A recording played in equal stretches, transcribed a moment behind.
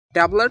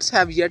Tablets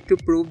have yet to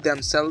prove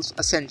themselves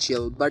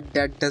essential, but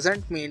that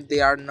doesn't mean they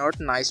are not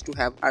nice to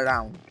have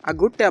around. A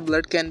good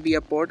tablet can be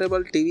a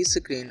portable TV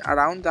screen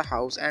around the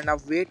house and a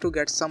way to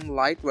get some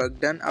light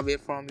work done away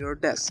from your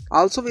desk.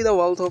 Also, with a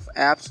wealth of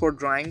apps for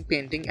drawing,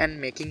 painting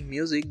and making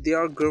music, they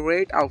are a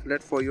great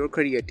outlet for your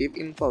creative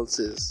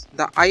impulses.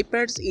 The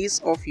iPad's ease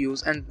of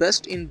use and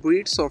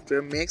best-in-breed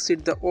software makes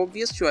it the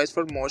obvious choice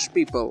for most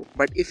people.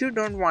 But if you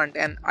don't want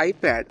an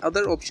iPad,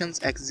 other options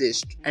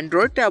exist.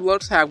 Android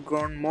tablets have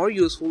grown more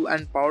useful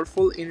and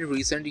powerful in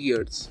recent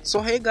years.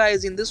 So hey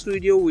guys, in this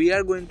video we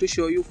are going to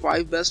show you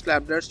 5 best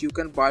tablets you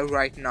can buy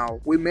right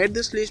now. We made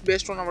this list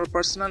based on our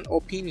personal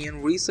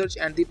opinion, research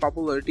and the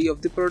popularity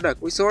of the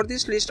product. We sort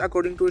this list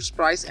according to its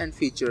price and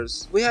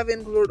features. We have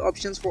included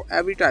options for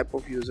every type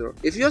of user.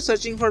 If you are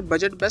searching for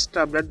budget best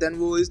tablet, then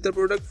we will list the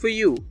product for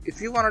you. If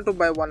you wanted to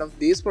buy one of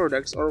these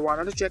products or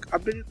wanted to check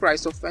updated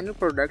price of any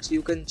products,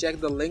 you can check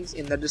the links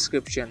in the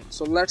description.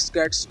 So let's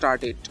get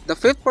started. The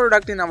 5th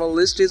product in our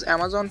list is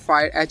Amazon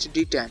Fire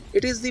HD10.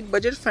 It is the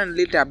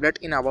budget-friendly tablet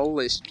in our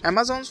list.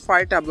 Amazon's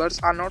Fire tablets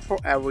are not for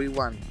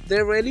everyone.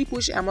 They really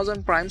push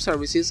Amazon Prime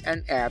services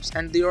and apps,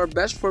 and they are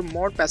best for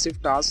more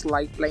passive tasks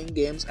like playing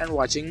games and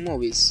watching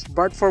movies.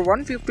 But for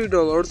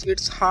 $150,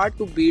 it's hard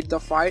to beat the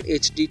Fire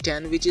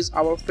HD10, which is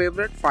our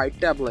favorite Fire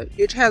tablet.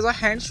 It has a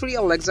hands-free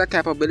Alexa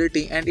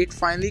capability, and it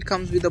finally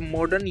comes with a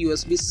modern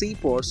USB-C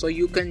port, so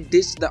you can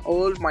ditch the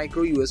old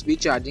micro USB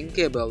charging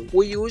cable.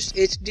 We used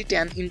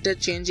HD10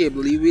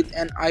 interchangeably with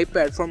an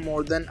iPad for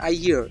more than a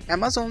year.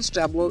 Amazon's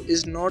tablet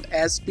is not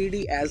as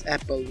speedy as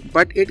Apple,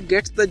 but it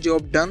gets the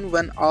job done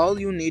when all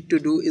you need to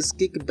do is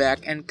kick back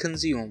and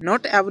consume.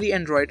 Not every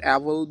Android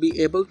app will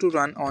be able to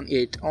run on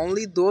it,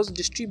 only those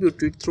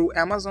distributed through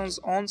Amazon's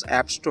own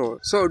app store.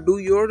 So do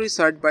your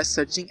research by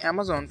searching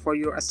Amazon for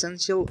your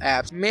essential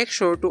apps. Make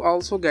sure to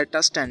also get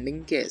a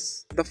standing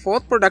case. The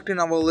 4th product in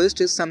our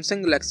list is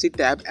Samsung Galaxy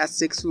Tab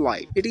S6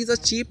 Lite. It is a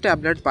cheap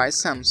tablet by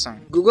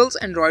Samsung. Google's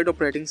Android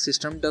operating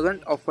system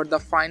doesn't offer the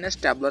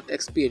finest tablet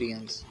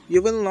experience.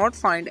 You will not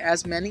find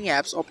as many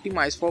apps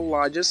optimized for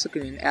larger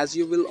screen as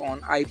you will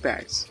on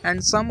iPads,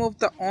 and some of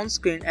the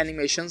on-screen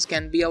animations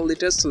can be a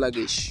little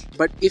sluggish.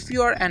 But if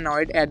you are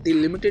annoyed at the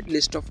limited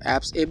list of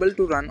apps able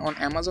to run on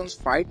Amazon's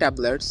Fire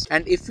tablets,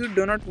 and if you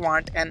do not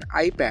want an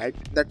iPad,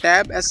 the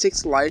Tab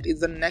S6 Lite is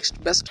the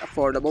next best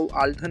affordable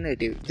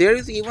alternative. There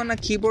is even a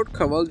keyboard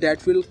cover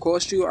that will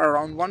cost you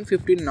around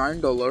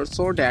 $159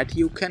 so that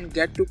you can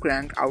get to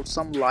crank out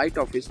some light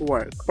office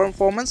work.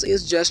 Performance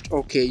is just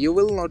okay. You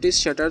will notice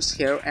shutters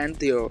here and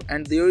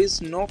there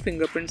is no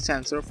fingerprint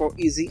sensor for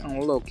easy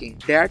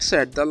unlocking. That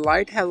said, the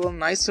Lite has a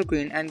nice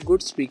screen and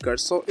good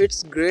speakers, so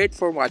it's great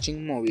for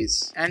watching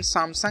movies. And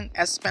Samsung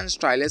S Pen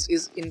stylus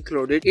is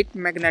included. It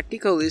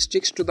magnetically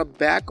sticks to the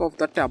back of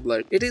the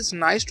tablet. It is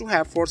nice to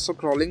have for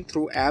scrolling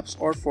through apps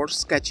or for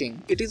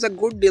sketching. It is a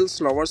good deal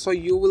slower, so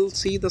you will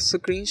see the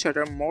screen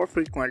shutter more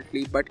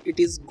frequently, but it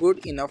is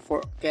good enough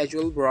for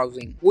casual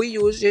browsing. We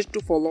used it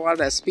to follow a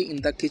recipe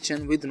in the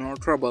kitchen with no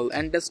trouble,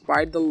 and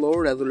despite the low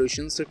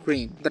resolution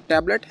screen. The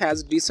tablet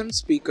has decent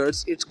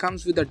speakers. It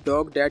comes with a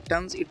dock that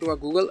turns into a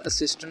Google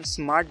Assistant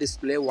smart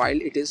display while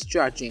it is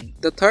charging.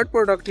 The 3rd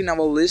product in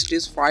our list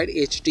is Fire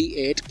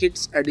HD8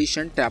 Kids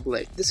Edition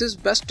tablet. This is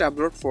best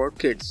tablet for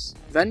kids.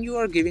 When you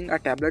are giving a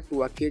tablet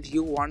to a kid,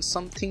 you want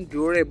something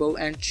durable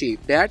and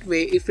cheap. That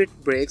way, if it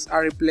breaks, a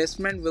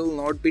replacement will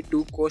not be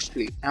too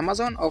costly.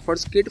 Amazon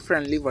offers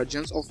kid-friendly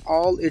versions of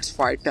all its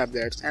Fire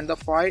tablets, and the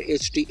Fire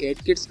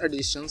HD8 Kids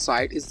Edition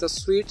site is the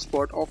sweet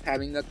spot of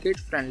having a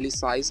kid-friendly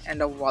size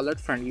and a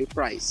wallet-friendly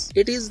price.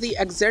 It is the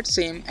exact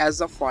same as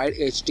the Fire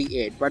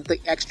HD8, but the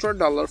extra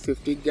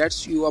 $50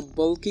 gets you a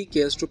bulky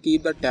case to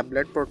keep the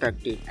tablet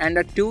protected, and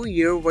a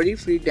 2-year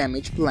worry-free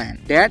damage plan.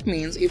 That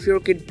means if your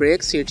kid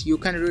breaks it, you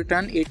can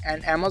return it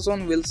and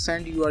Amazon will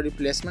send you a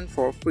replacement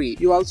for free.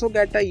 You also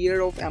get a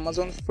year of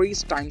Amazon's free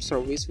Time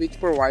service, which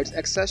provides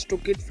access to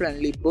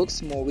kid-friendly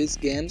books, movies,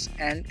 games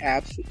and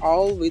apps,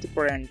 all with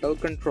parental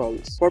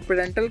controls. For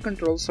parental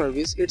control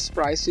service, its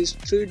price is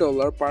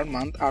 $3 per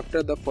month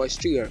after the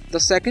first year. The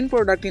 2nd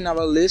product in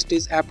our list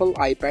is Apple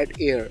iPad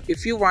Air.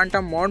 If you want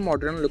a more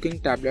modern looking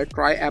tablet,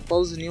 try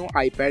Apple's new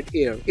iPad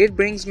Air. It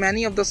brings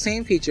many of the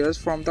same features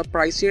from the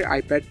pricier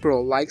iPad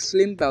Pro, like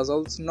slim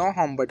bezels, no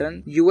home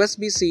button,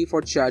 USB-C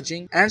for charging,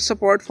 and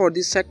support for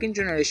the 2nd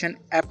generation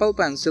Apple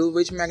Pencil,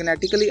 which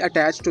magnetically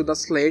attached to the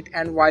slate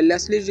and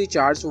wirelessly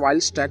recharged while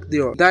stuck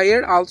there. The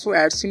Air also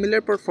adds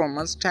similar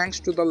performance thanks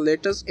to the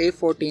latest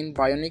A14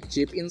 Bionic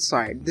chip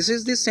inside. This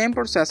is the same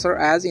processor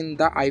as in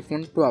the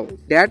iPhone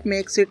 12. That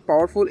makes it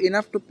powerful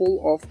enough to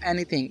pull off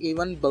anything,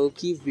 even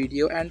bulky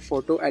video and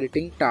photo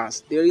editing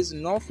tasks. There is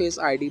no Face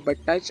ID, but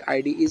Touch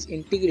ID is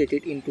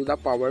integrated into the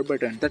power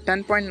button. The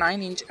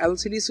 10.9-inch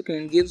LCD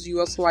screen gives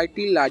you a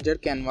slightly larger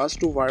canvas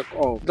to work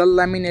off. The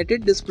laminated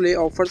laminated display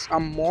offers a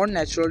more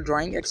natural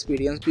drawing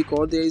experience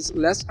because there is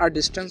less a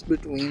distance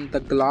between the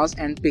glass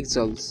and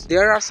pixels.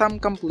 There are some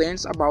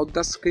complaints about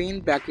the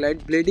screen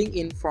backlight bleeding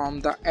in from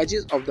the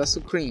edges of the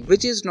screen,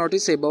 which is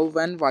noticeable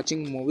when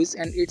watching movies,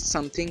 and it's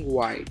something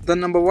wide. The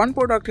number one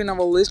product in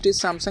our list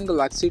is Samsung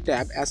Galaxy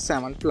Tab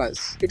S7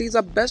 Plus. It is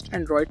the best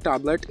Android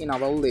tablet in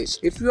our list.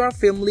 If you are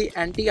firmly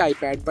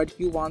anti-iPad but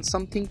you want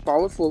something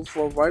powerful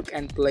for work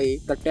and play,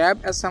 the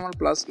Tab S7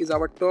 Plus is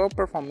our top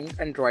performing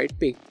Android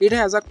pick. It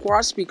has a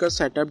quad speaker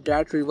setup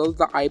that rivals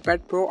the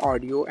iPad Pro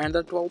audio and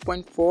the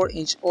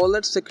 12.4-inch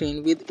OLED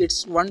screen with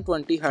its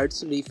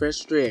 120Hz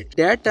refresh rate.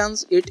 That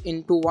turns it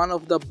into one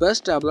of the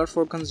best tablets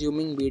for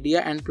consuming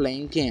media and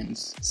playing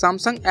games.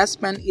 Samsung S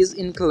Pen is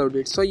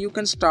included, so you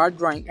can start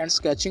drawing and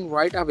sketching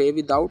right away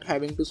without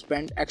having to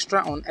spend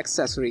extra on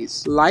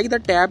accessories. Like the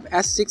Tab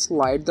S6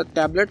 Lite, the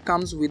tablet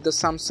comes with the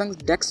Samsung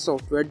DeX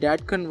software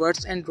that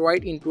converts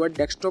Android into a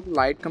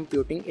desktop-like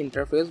computing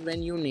interface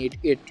when you need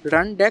it.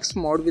 Run DeX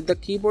mode with the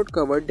keyboard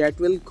cover that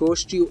will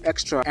cost you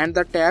extra, and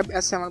the Tab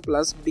S7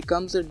 Plus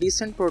becomes a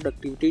decent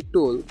productivity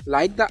tool.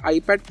 Like the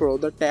iPad Pro,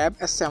 the Tab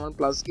S7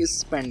 Plus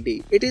is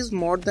spendy. It is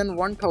more than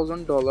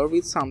 $1,000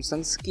 with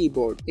Samsung's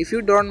keyboard. If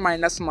you don't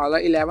mind a smaller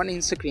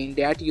 11-inch screen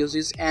that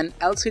uses an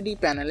LCD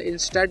panel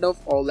instead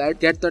of OLED,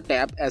 get the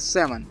Tab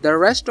S7. The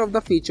rest of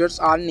the features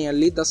are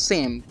nearly the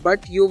same,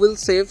 but you will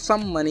save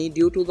some money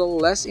due to the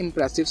less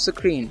impressive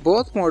screen.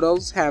 Both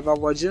models have a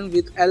version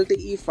with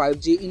LTE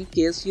 5G in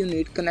case you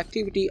need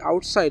connectivity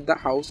outside the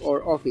house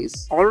or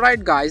office.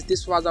 Alright guys,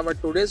 this was our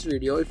today's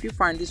video. If you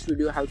find this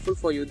video helpful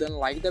for you, then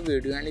like the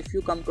video, and if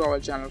you come to our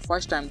channel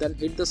first time, then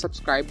hit the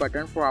subscribe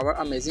button for our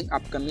amazing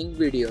upcoming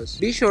videos.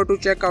 Be sure to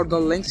check out the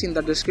links in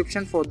the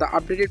description for the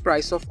updated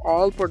price of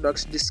all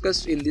products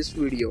discussed in this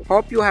video.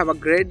 Hope you have a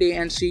great day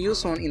and see you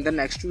soon in the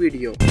next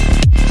video.